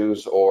the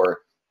issues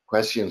or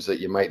questions that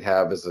you might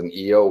have as an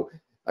EO.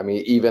 I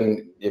mean,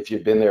 even if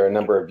you've been there a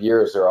number of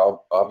years, there are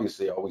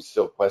obviously always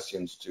still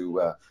questions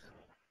to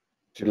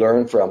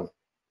learn from,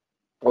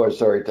 or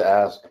sorry, to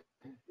ask.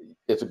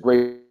 It's a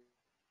great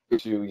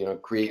to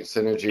create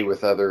synergy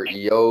with other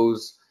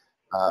EOs.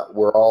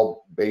 We're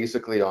all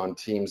basically on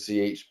Team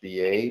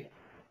CHBA.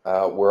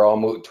 We're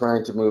all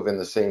trying to move in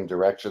the same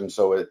direction,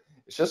 so it's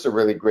just a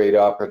really great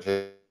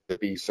opportunity to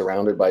be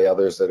surrounded by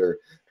others that are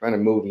trying to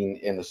move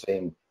in the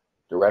same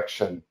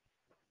direction.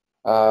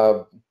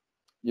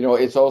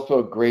 It's also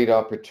a great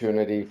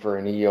opportunity for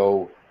an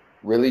EO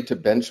really to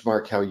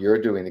benchmark how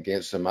you're doing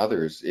against some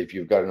others. If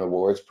you've got an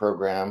awards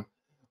program,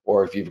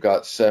 or if you've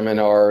got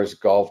seminars,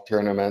 golf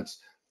tournaments,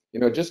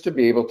 just to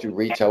be able to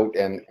reach out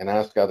and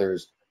ask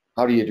others,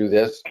 how do you do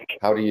this?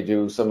 How do you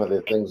do some of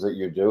the things that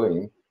you're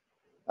doing?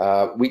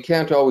 We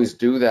can't always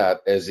do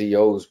that as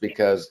EOs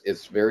because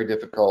it's very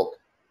difficult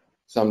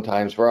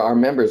sometimes, for our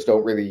members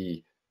don't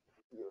really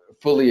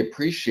fully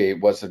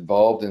appreciate what's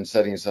involved in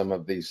setting some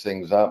of these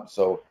things up.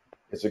 So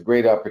it's a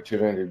great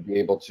opportunity to be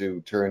able to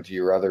turn to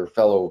your other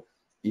fellow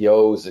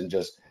EOs and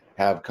just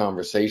have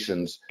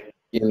conversations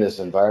in this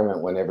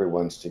environment when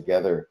everyone's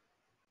together.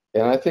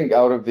 And I think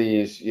out of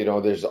these,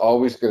 there's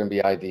always going to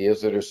be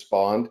ideas that are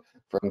spawned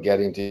from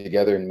getting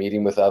together and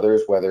meeting with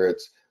others, whether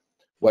it's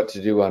what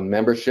to do on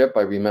membership.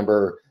 I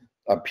remember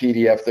a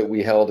PDF that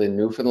we held in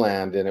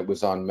Newfoundland, and it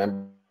was on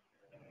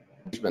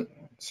management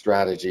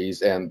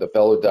strategies, and the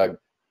fellow Doug,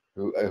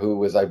 who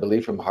was, I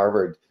believe, from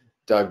Harvard,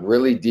 dug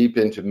really deep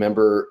into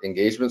member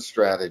engagement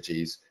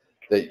strategies,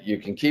 that you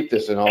can keep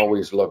this and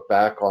always look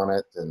back on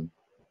it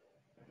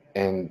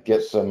and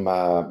get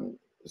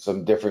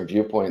some different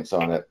viewpoints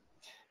on it.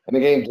 And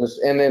again,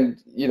 and then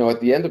at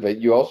the end of it,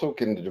 you also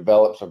can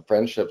develop some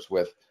friendships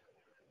with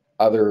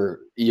other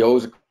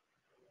EOs.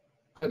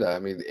 I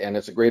mean, and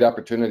it's a great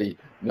opportunity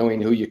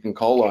knowing who you can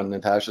call on.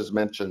 Natasha's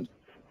mentioned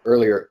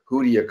earlier,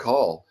 who do you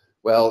call?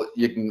 Well,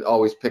 you can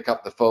always pick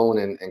up the phone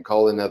and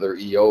call another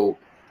EO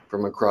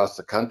from across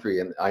the country.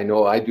 And I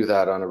know I do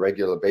that on a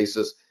regular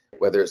basis,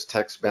 whether it's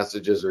text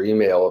messages or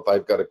email. If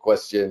I've got a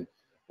question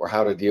or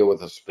how to deal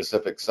with a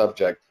specific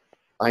subject,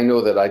 I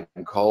know that I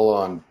can call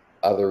on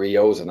other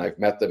EOs, and I've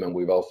met them and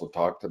we've also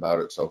talked about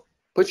it. So it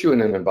puts you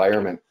in an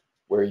environment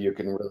where you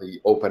can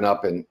really open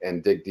up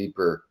and dig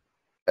deeper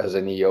as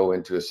an EO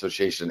into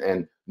association,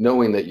 and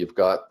knowing that you've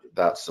got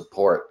that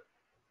support.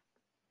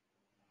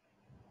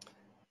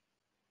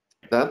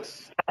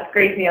 That's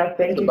great, Neil.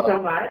 Thank you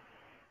so much.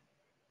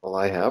 All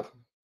I have.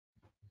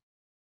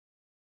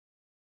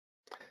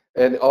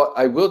 And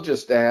I will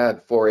just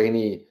add, for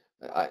any,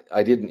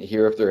 I didn't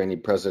hear if there are any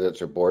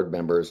presidents or board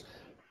members,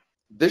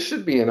 this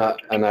should be an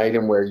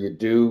item where you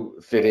do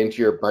fit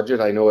into your budget.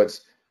 I know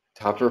it's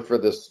tougher for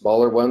the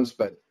smaller ones,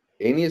 but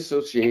any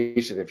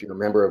association, if you're a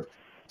member of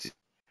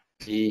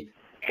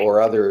or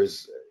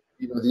others,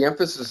 the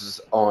emphasis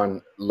is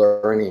on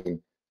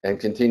learning and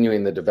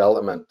continuing the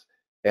development,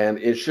 and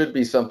it should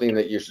be something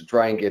that you should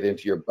try and get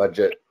into your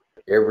budget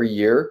every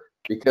year,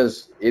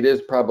 because it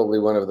is probably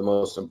one of the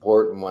most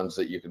important ones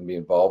that you can be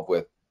involved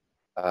with,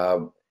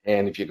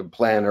 and if you can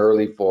plan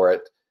early for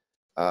it,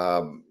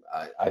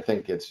 I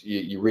think it's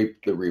you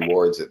reap the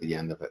rewards at the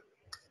end of it.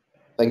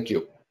 Thank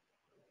you.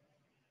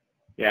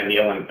 Yeah,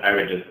 Neil, and I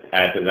would just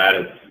add to that,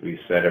 as we've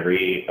said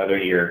every other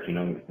year,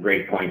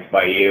 great points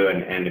by you.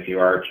 And if you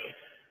are,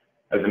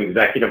 as an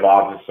executive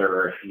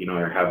officer,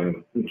 you're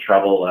having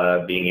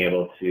trouble being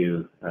able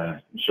to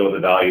show the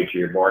value to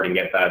your board and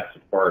get that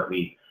support,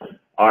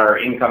 our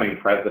incoming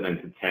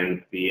president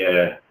attends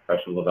the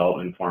professional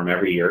development forum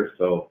every year.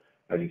 So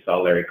as you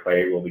saw, Larry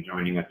Clay will be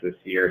joining us this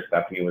year.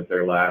 Stephanie was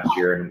there last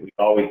year, and we've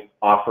always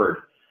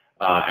offered,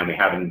 and we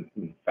have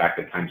in fact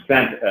at times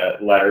sent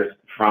letters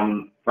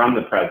from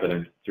the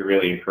president to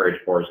really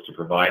encourage boards to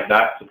provide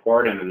that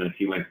support, and in a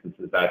few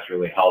instances that's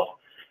really helped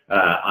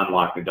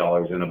unlock the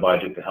dollars in a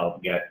budget to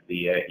help get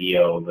the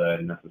EO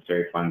the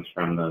necessary funds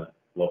from the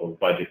local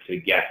budget to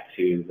get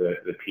to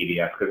the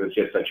PDF, because it's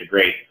just such a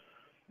great,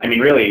 I mean,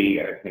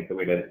 really, I think the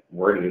way to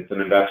word it, it's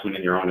an investment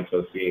in your own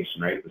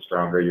association, right? The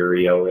stronger your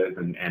EO is,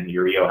 and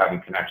your EO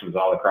having connections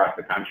all across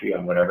the country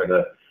on whatever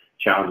the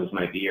challenges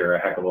might be, are a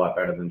heck of a lot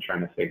better than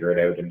trying to figure it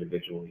out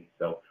individually.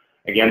 So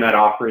Again, that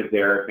offer is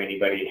there if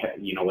anybody,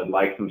 would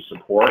like some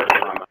support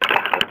from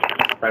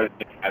the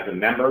president as a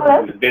member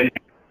who's been.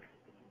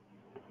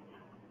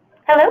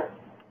 Hello?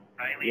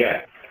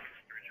 Yeah.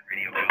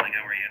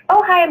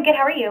 Oh, hi, I'm good.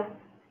 How are you?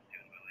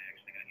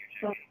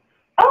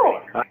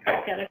 Oh,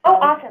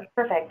 awesome.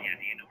 Perfect.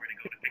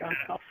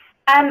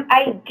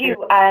 I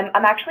do.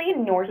 I'm actually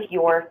in North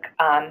York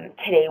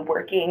today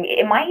working.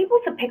 Am I able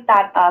to pick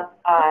that up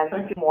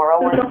tomorrow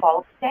or the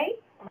following day?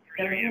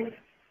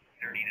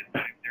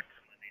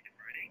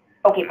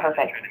 Okay,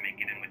 perfect.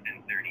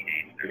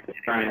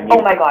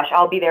 Oh my gosh,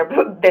 I'll be there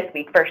this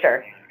week for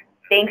sure.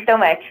 Thanks so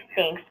much.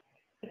 Thanks.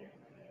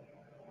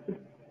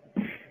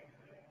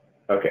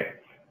 Okay.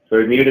 So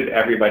we muted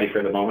everybody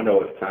for the moment.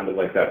 Oh, it sounded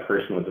like that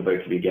person was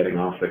about to be getting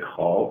off the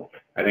call.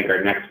 I think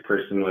our next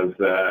person was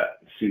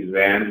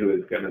Suzanne, who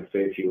is going to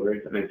say a few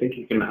words. And I think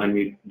you can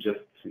unmute just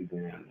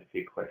Suzanne if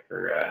you click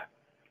her.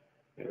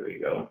 There we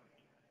go.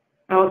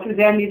 Oh,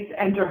 Suzanne needs to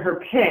enter her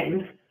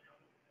PIN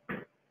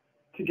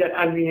to get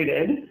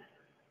unmuted.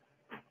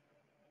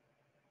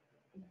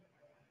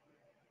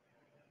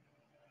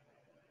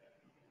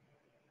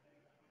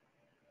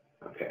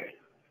 Okay.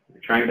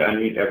 We're trying to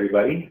unmute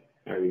everybody.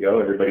 There we go.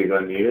 Everybody's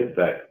unmuted.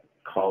 That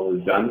call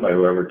was done by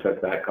whoever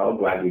took that call.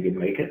 Glad we could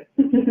make it.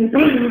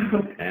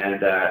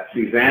 And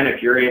Suzanne,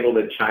 if you're able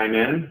to chime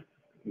in,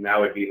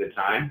 now would be the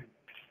time.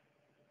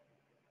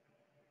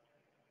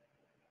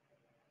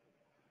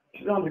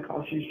 She's on the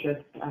call. She's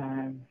just.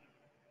 I'm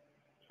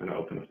going to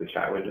open up the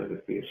chat window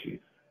to see if she's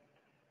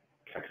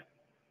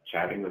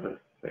chatting with us.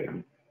 Say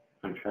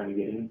I'm trying to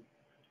get in.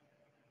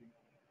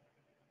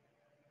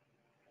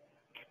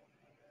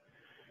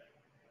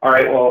 All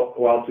right, well,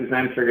 while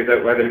Suzanne figures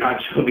out whether or not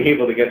she'll be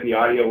able to get the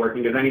audio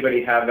working, does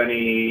anybody have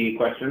any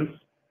questions?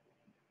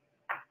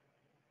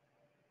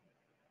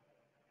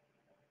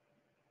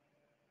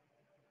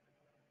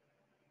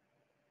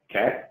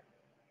 Okay.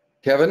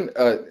 Kevin,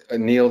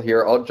 Neil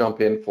here. I'll jump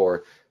in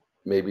for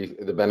maybe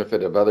the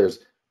benefit of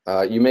others.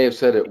 You may have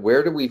said it.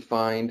 Where do we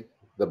find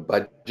the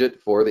budget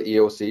for the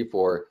EOC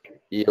for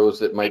EOs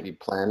that might be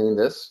planning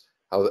this?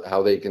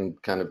 How they can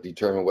kind of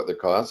determine what the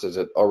cost is?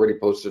 It already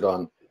posted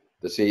on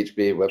the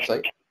CHBA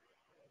website?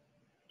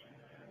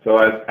 So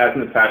as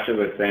Natasha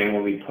was saying,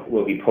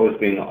 we'll be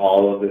posting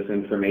all of this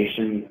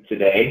information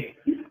today.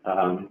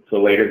 So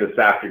later this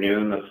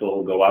afternoon, this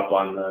will go up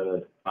on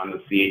the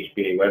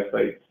CHBA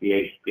website,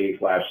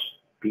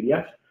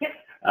 CHBA/PDF. Yep.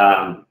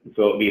 So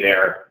it'll be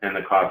there, and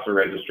the cost for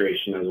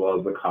registration as well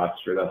as the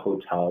cost for the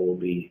hotel will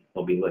be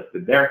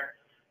listed there.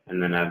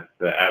 And then as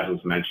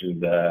was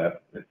mentioned,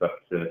 it's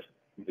up to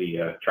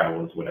the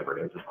travels, whatever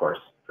it is, of course,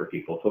 for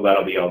people. So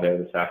that'll be all there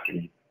this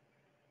afternoon.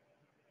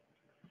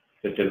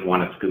 Just didn't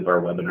want to scoop our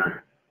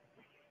webinar.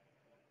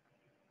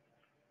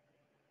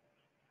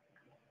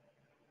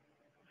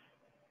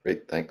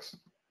 Great, thanks.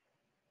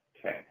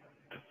 Okay.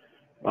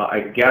 Well, I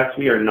guess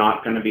we are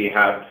not going to be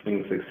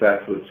having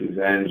success with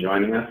Suzanne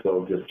joining us, so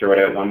I'll just throw it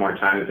out one more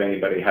time if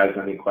anybody has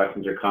any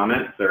questions or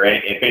comments, or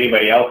if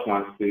anybody else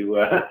wants to,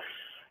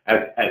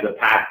 as a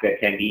past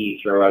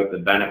attendee, throw out the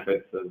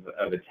benefits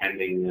of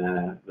attending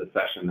the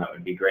session. That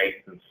would be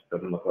great, since it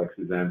doesn't look like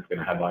Suzanne's going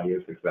to have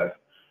audio success.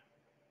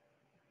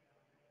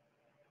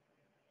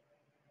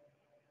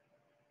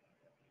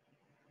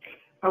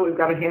 Oh, we've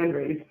got a hand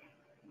raised.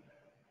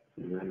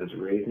 Suzanne is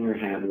raising her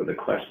hand with a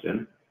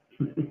question.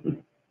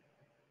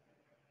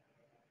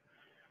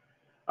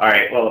 All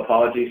right. Well,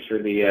 apologies for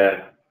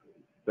the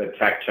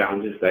tech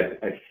challenges.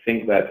 I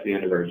think that's the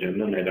end of our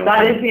agenda. And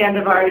that is the end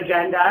of our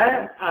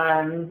agenda.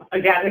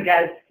 Again, I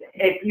guess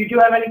if you do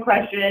have any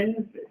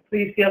questions,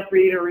 please feel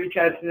free to reach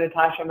out to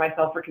Natasha,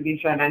 myself, or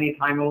Kadisha at any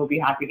time, and we'll be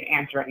happy to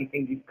answer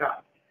anything you've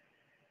got.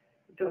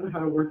 I don't know how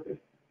to work this.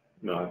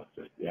 No, it's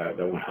just, yeah, I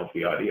don't want to help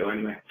the audio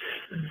anyway.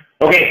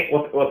 Okay,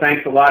 well,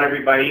 thanks a lot,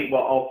 everybody.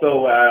 Well,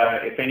 also,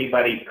 if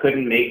anybody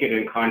couldn't make it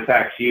and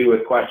contacts you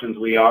with questions,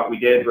 we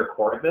did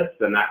record this,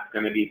 and that's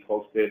going to be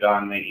posted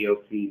on the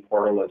EOC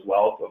portal as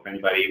well. So if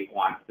anybody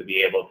wants to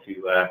be able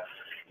to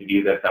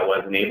view this that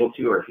wasn't able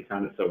to, or if you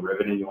found it so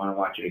riveting you want to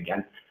watch it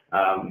again,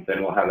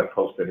 then we'll have it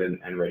posted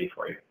and ready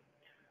for you.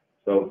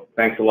 So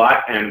thanks a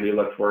lot, and we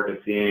look forward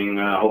to seeing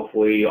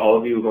hopefully all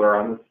of you who are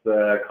on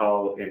this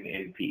call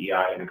in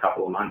PEI in a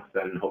couple of months,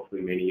 and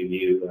hopefully many of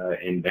you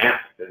in Banff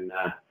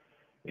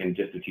in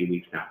just a few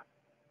weeks now.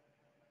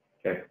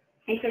 Okay.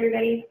 Thanks,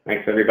 everybody.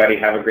 Thanks, everybody.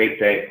 Have a great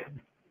day.